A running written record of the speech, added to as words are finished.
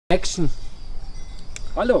Action.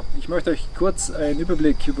 Hallo, ich möchte euch kurz einen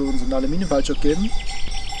Überblick über unseren Aluminium-Faltstock geben.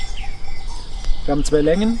 Wir haben zwei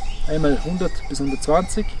Längen, einmal 100 bis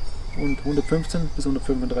 120 und 115 bis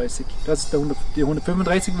 135. Das ist die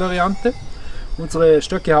 135 Variante. Unsere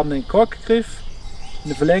Stöcke haben einen Korkgriff,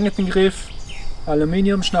 einen verlängerten Griff,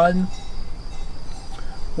 Aluminiumschnallen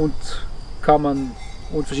und Kammern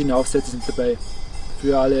und verschiedene Aufsätze sind dabei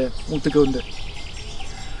für alle Untergründe.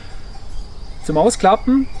 Zum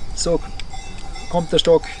Ausklappen, so kommt der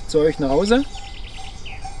Stock zu euch nach Hause.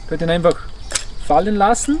 Könnt ihn einfach fallen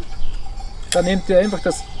lassen. Dann nehmt ihr einfach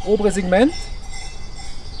das obere Segment.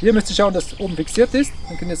 Hier müsst ihr schauen, dass oben fixiert ist.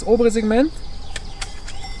 Dann könnt ihr das obere Segment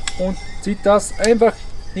und zieht das einfach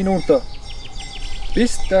hinunter,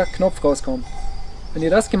 bis der Knopf rauskommt. Wenn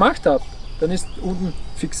ihr das gemacht habt, dann ist unten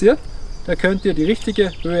fixiert. Da könnt ihr die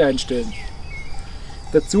richtige Höhe einstellen.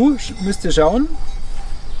 Dazu müsst ihr schauen,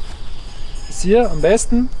 dass ihr am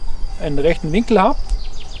besten einen rechten Winkel habt.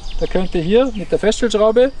 Da könnt ihr hier mit der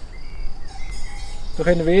Feststellschraube durch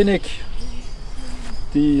ein wenig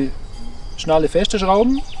die Schnalle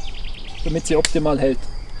festschrauben, damit sie optimal hält.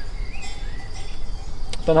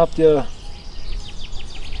 Dann habt ihr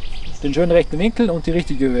den schönen rechten Winkel und die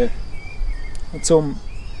richtige Höhe. Und zum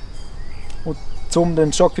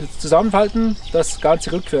den Stock wieder zusammenfalten, das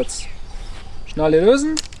Ganze rückwärts. Schnalle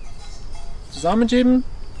lösen, zusammenschieben,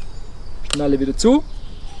 Schnalle wieder zu,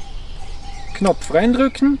 Knopf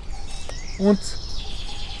reindrücken und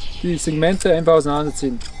die Segmente einfach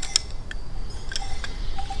auseinanderziehen.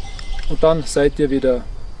 Und dann seid ihr wieder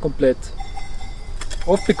komplett.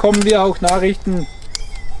 Oft bekommen wir auch Nachrichten,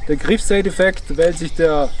 der Griffseiteffekt, weil sich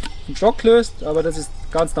der vom Stock löst, aber das ist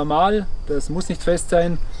ganz normal, das muss nicht fest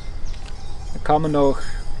sein. Da kann man auch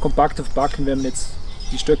kompakter verpacken, wenn man jetzt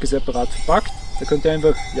die Stöcke separat verpackt. Da könnt ihr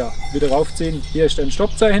einfach wieder raufziehen. Hier ist ein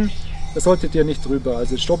Stoppzeichen, da solltet ihr nicht drüber,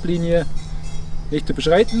 also Stopplinie nicht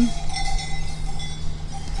überschreiten.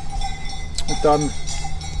 Und dann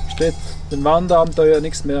steht dem Wanderabenteuer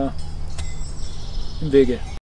nichts mehr im Wege.